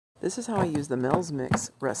This is how I use the Mel's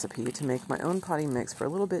Mix recipe to make my own potting mix for a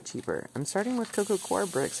little bit cheaper. I'm starting with coco coir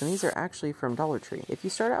bricks, and these are actually from Dollar Tree. If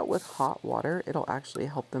you start out with hot water, it'll actually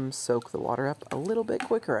help them soak the water up a little bit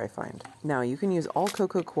quicker, I find. Now, you can use all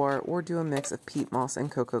coco coir or do a mix of peat moss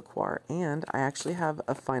and coco coir, and I actually have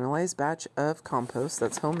a finalized batch of compost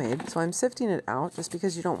that's homemade, so I'm sifting it out just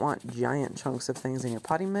because you don't want giant chunks of things in your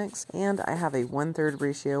potting mix, and I have a 1/3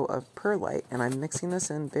 ratio of perlite, and I'm mixing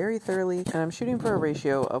this in very thoroughly, and I'm shooting for a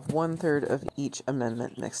ratio of 1/3 of each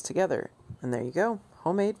amendment mixed together. And there you go,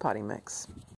 homemade potting mix.